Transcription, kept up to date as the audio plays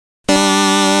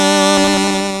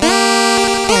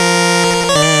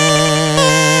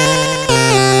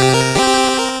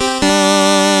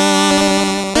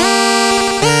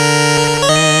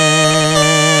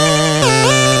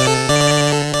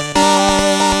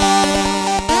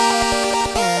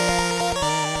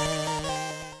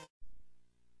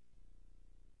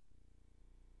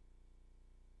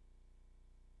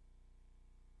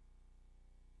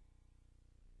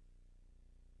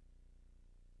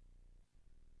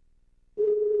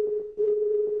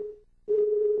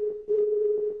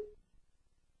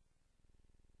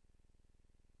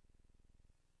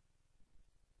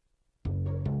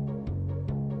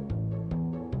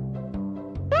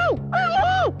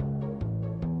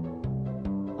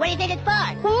What do you think it's for?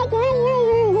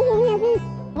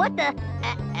 What the?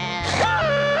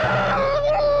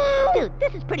 Dude,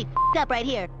 this is pretty f***ed up right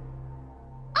here.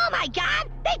 Oh my God!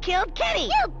 They killed Kenny!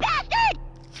 You bastard!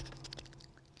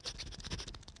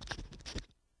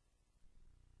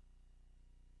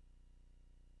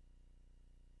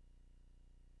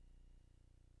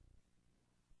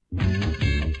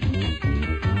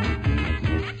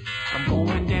 I'm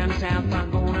going down south,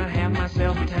 I'm gonna have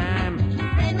myself a time.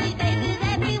 Friendly faces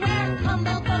everywhere,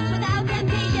 humble folks without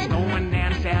temptation. Going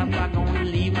down south, I'm gonna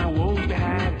leave my woes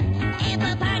behind.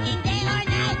 Ample parking day or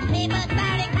night, people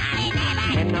spouting howdy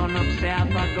neighbor. Heading on up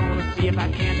south, I'm gonna see if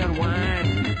I can't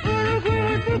unwind.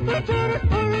 So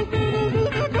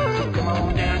come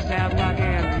on down south, I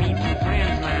can meet some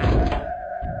friends of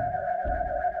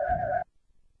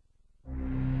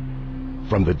mine.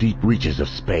 From the deep reaches of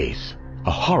space,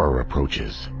 a horror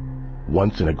approaches.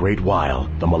 Once in a great while,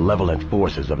 the malevolent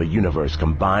forces of the universe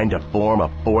combine to form a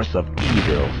force of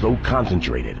evil so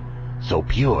concentrated, so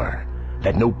pure,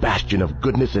 that no bastion of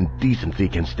goodness and decency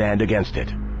can stand against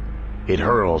it. It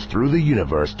hurls through the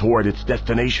universe toward its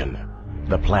destination,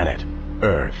 the planet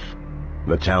Earth.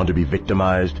 The town to be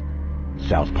victimized?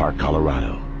 South Park,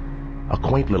 Colorado. A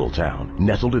quaint little town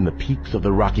nestled in the peaks of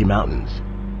the Rocky Mountains.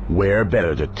 Where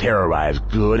better to terrorize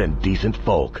good and decent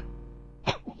folk?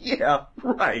 Yeah,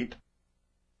 right.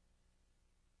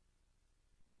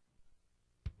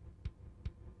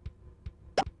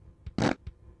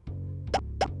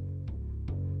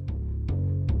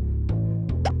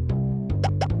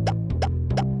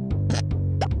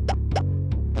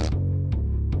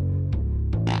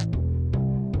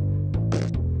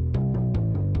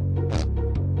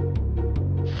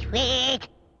 Sweet!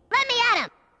 Let me at him!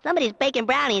 Somebody's baking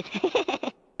brownies.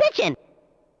 Bitchin'!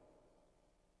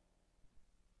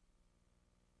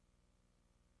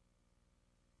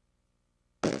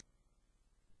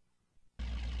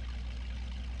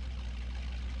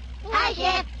 Hi,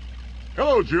 Chef.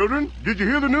 Hello, children. Did you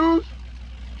hear the news?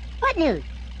 What news?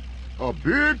 A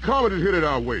big comet is headed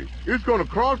our way. It's gonna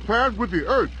cross paths with the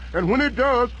Earth, and when it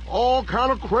does, all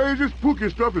kind of crazy, spooky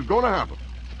stuff is gonna happen.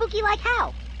 Spooky like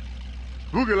how?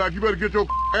 Spooky like you better get your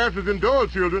asses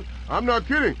indoors, children. I'm not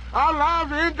kidding. Our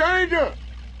lives are in danger.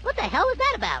 What the hell was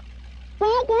that about?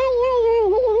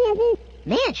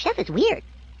 Man, Chef is weird.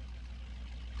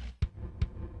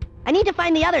 I need to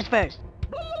find the others first.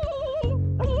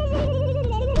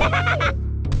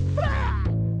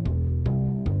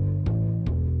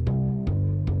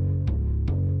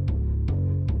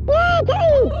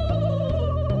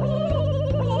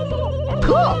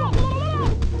 Cool!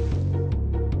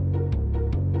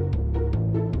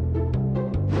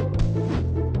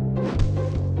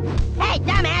 Hey,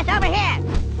 dumbass, over here!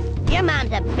 Your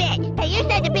mom's a bitch. Hey, you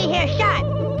said to be here sharp.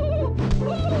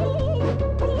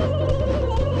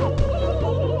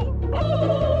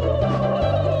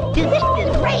 Dude, this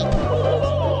is great!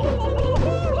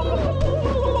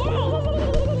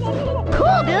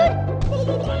 Cool, dude!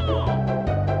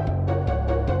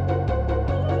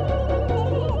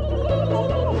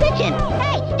 Bitchin'!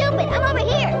 Hey, stupid, I'm over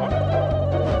here!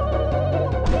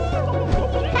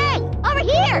 Hey, over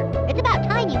here! It's about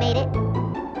time you made it.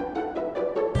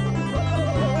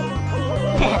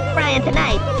 Frying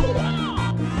tonight.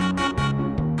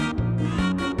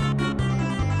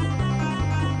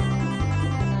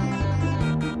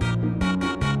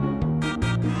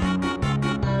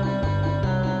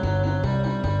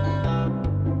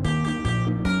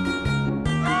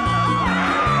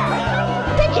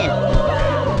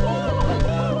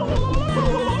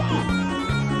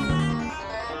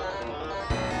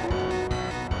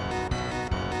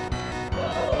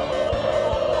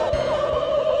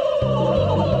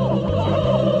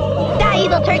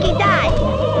 Evil turkey, die!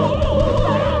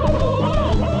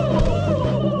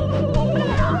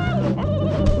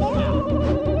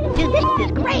 Dude, this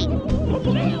is great!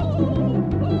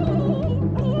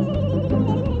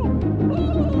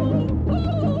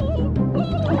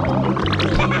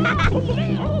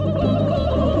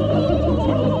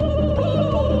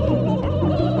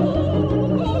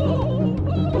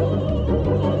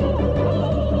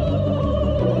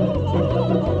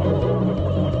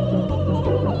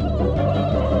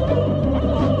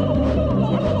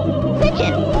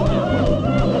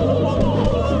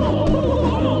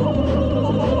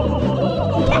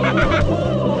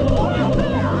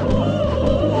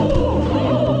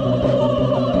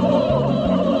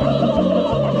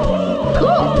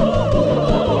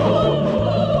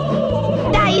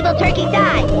 Turkey,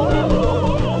 die!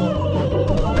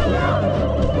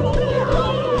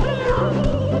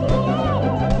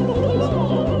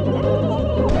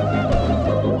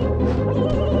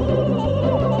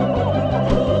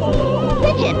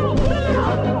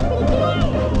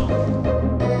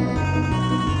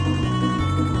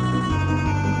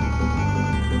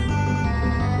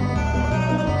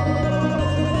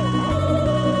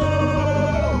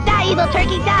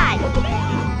 die!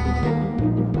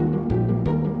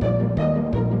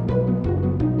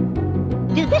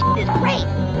 Dude, this is great!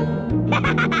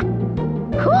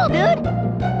 Cool, dude!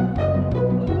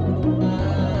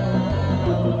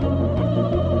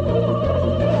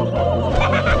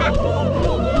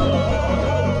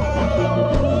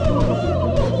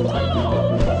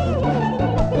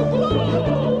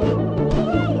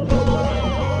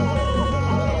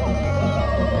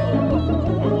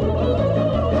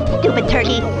 Stupid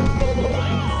turkey!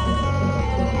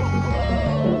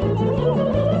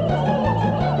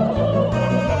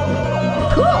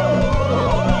 Cool!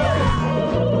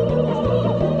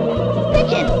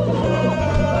 Pigeon!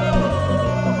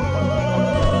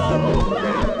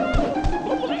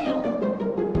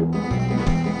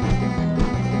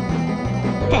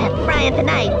 Frying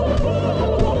tonight!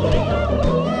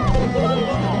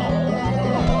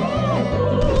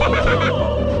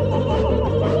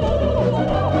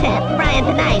 Frying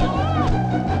tonight!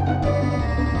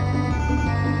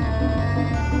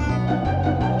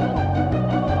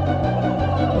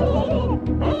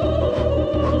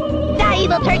 Die,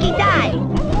 evil turkey, die!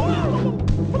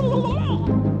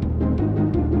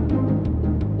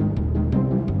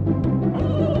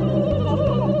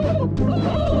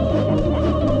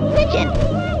 Pigeon!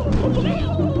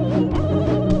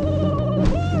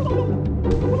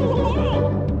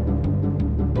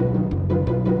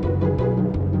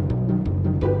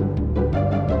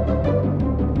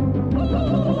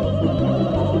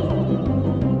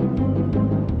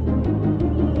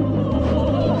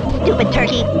 Stupid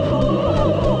turkey!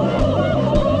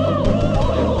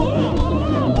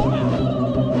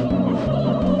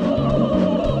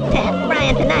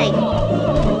 Frying tonight!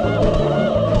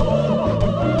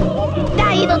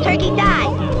 Die, evil turkey, die!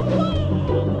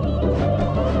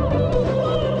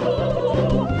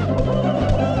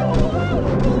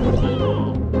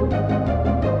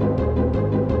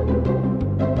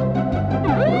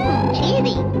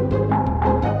 Cheesy!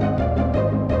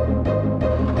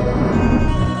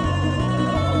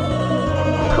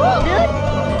 Cool, dude!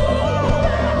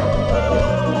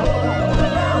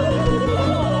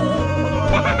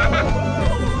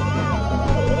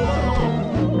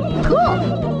 Cool!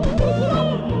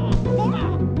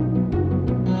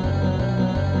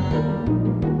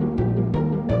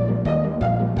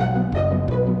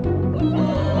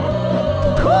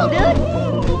 Cool, dude!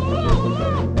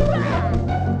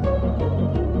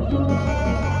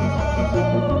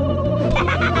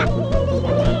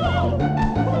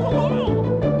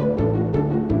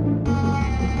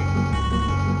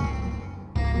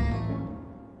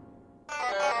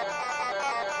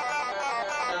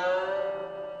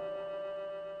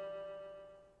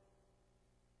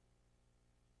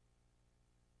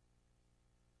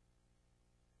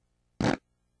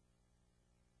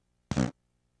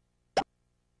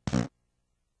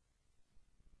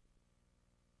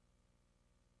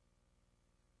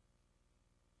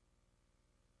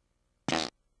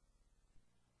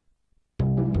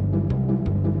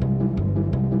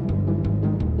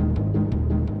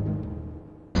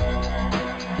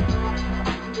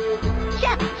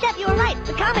 Chef, you were right.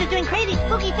 The comet is doing crazy,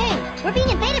 spooky things. We're being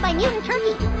invaded by mutant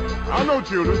turkeys. I know,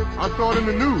 children. I saw it in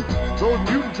the news. Those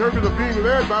mutant turkeys are being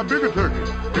led by bigger turkeys.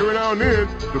 Every now and then,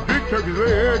 the big turkeys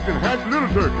lay eggs and hatch little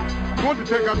turkeys. You want to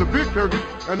take out the big turkeys,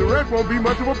 and the rest won't be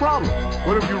much of a problem.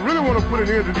 But if you really want to put an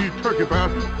end to these turkey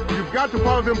bastards, you've got to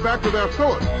follow them back to their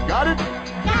source. Got it?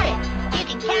 Got it. You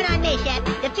can count on me, Chef.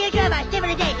 The future of our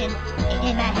civilization is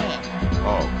in my hands.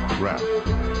 Oh, crap.